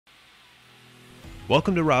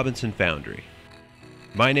Welcome to Robinson Foundry.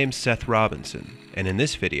 My name's Seth Robinson, and in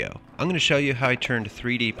this video, I'm going to show you how I turned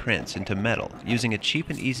 3D prints into metal using a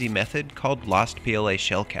cheap and easy method called lost PLA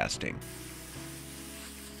shell casting.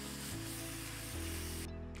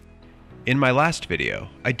 In my last video,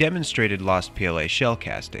 I demonstrated lost PLA shell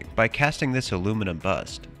casting by casting this aluminum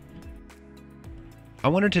bust. I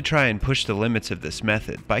wanted to try and push the limits of this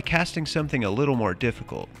method by casting something a little more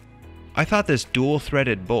difficult. I thought this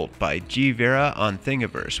dual-threaded bolt by G. Vera on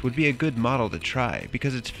Thingiverse would be a good model to try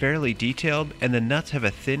because it's fairly detailed and the nuts have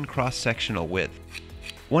a thin cross-sectional width.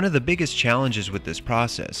 One of the biggest challenges with this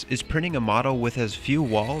process is printing a model with as few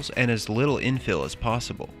walls and as little infill as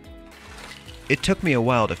possible. It took me a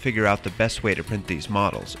while to figure out the best way to print these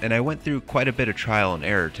models, and I went through quite a bit of trial and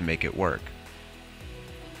error to make it work.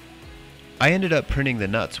 I ended up printing the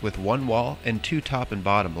nuts with one wall and two top and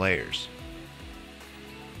bottom layers.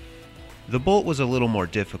 The bolt was a little more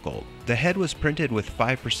difficult. The head was printed with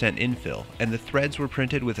 5% infill, and the threads were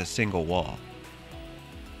printed with a single wall.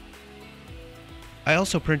 I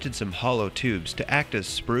also printed some hollow tubes to act as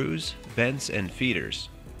sprues, vents, and feeders.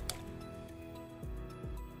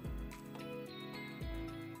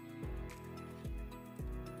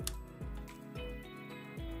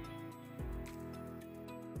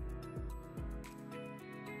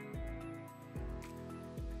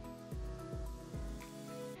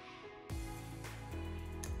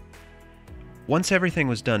 Once everything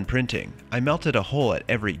was done printing, I melted a hole at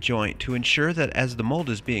every joint to ensure that as the mold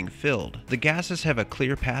is being filled, the gases have a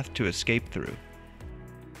clear path to escape through.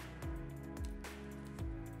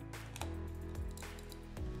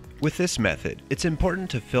 With this method, it's important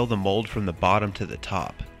to fill the mold from the bottom to the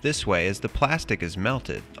top. This way, as the plastic is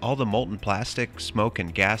melted, all the molten plastic, smoke,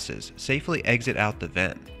 and gases safely exit out the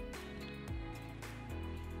vent.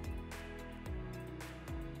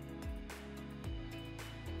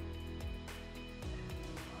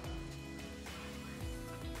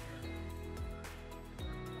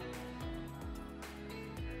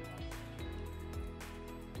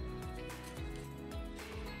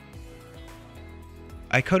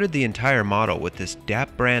 I coated the entire model with this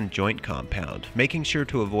DAP brand joint compound, making sure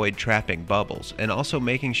to avoid trapping bubbles and also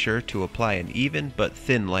making sure to apply an even but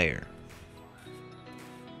thin layer.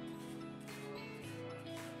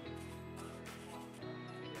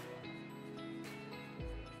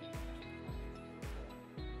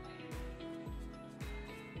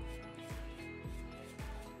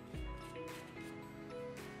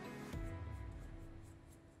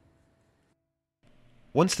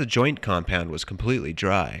 Once the joint compound was completely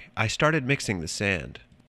dry, I started mixing the sand.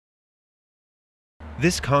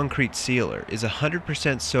 This concrete sealer is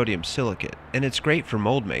 100% sodium silicate, and it's great for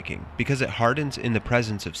mold making because it hardens in the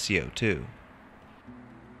presence of CO2.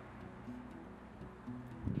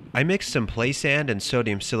 I mixed some play sand and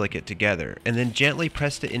sodium silicate together and then gently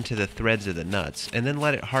pressed it into the threads of the nuts and then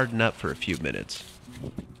let it harden up for a few minutes.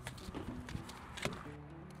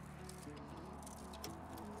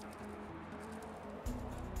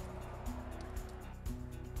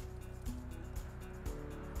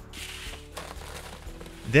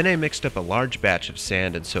 Then I mixed up a large batch of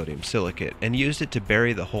sand and sodium silicate and used it to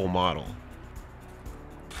bury the whole model.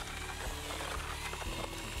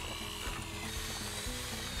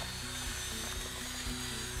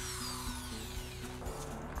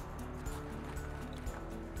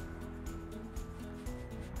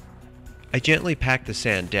 I gently packed the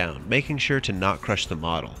sand down, making sure to not crush the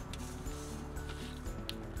model.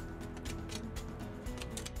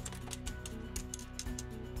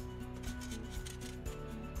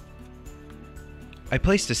 I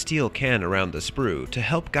placed a steel can around the sprue to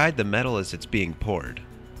help guide the metal as it's being poured.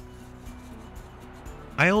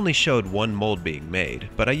 I only showed one mold being made,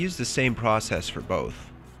 but I used the same process for both.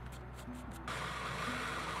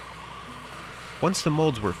 Once the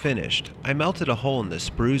molds were finished, I melted a hole in the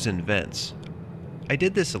sprues and vents. I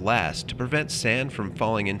did this last to prevent sand from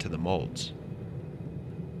falling into the molds.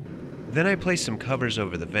 Then I placed some covers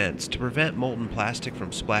over the vents to prevent molten plastic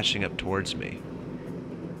from splashing up towards me.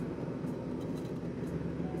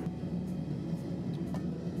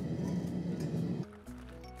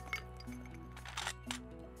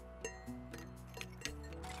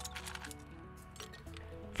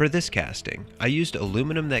 For this casting, I used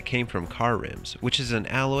aluminum that came from car rims, which is an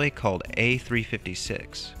alloy called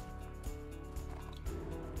A356.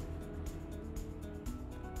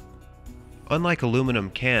 Unlike aluminum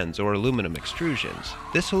cans or aluminum extrusions,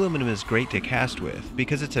 this aluminum is great to cast with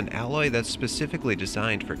because it's an alloy that's specifically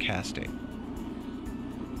designed for casting.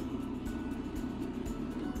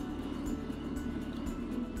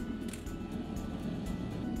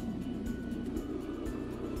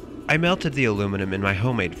 I melted the aluminum in my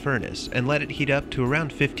homemade furnace and let it heat up to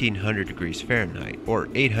around 1500 degrees Fahrenheit or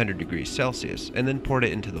 800 degrees Celsius, and then poured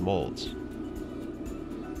it into the molds.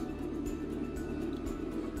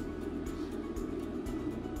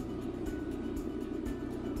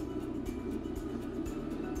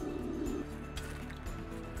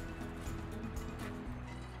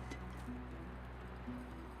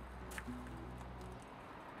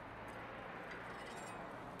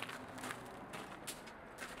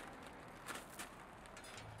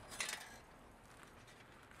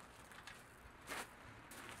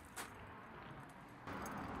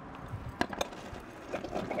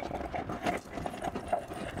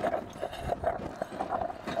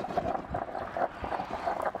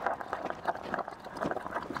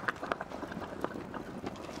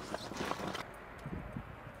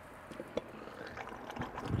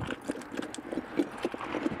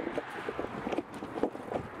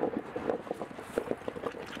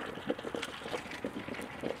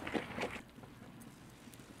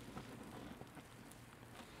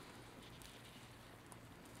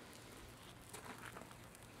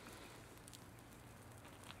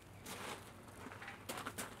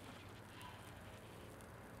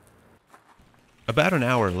 About an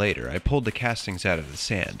hour later, I pulled the castings out of the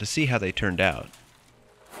sand to see how they turned out.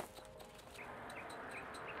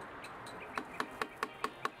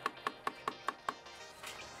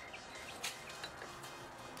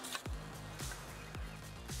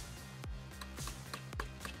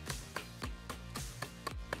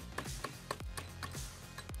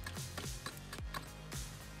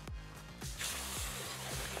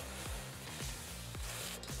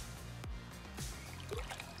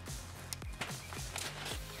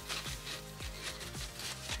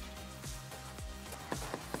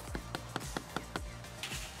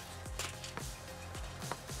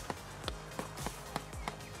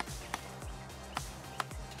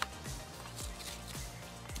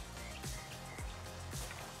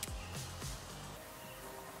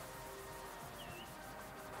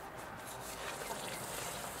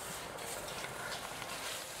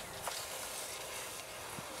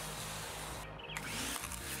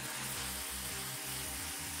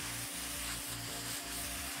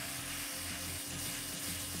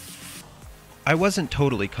 I wasn't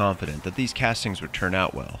totally confident that these castings would turn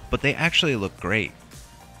out well, but they actually look great.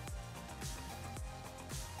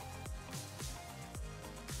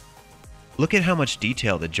 Look at how much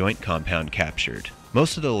detail the joint compound captured.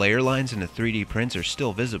 Most of the layer lines in the 3D prints are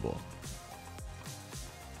still visible.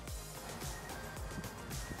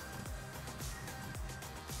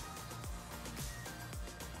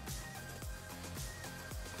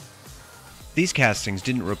 These castings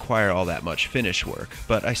didn't require all that much finish work,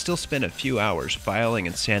 but I still spent a few hours filing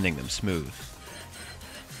and sanding them smooth.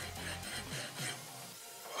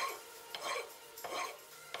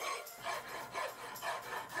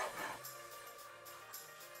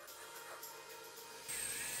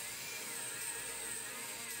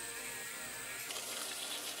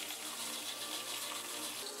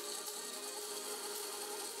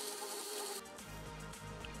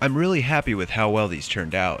 I'm really happy with how well these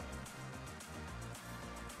turned out.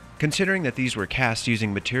 Considering that these were cast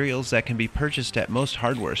using materials that can be purchased at most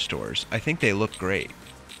hardware stores, I think they look great.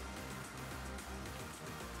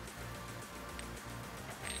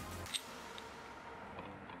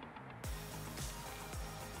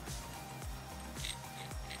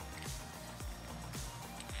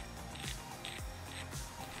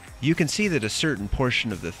 You can see that a certain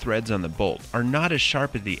portion of the threads on the bolt are not as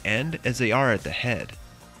sharp at the end as they are at the head.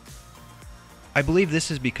 I believe this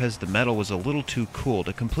is because the metal was a little too cool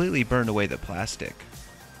to completely burn away the plastic.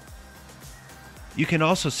 You can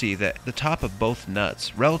also see that the top of both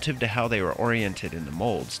nuts, relative to how they were oriented in the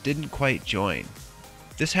molds, didn't quite join.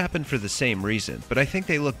 This happened for the same reason, but I think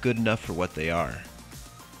they look good enough for what they are.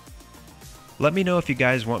 Let me know if you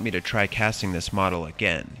guys want me to try casting this model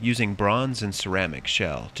again, using bronze and ceramic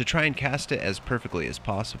shell, to try and cast it as perfectly as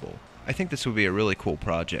possible. I think this would be a really cool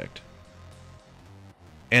project.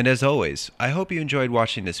 And as always, I hope you enjoyed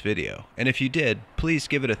watching this video, and if you did, please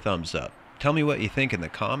give it a thumbs up. Tell me what you think in the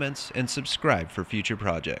comments, and subscribe for future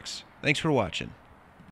projects. Thanks for watching.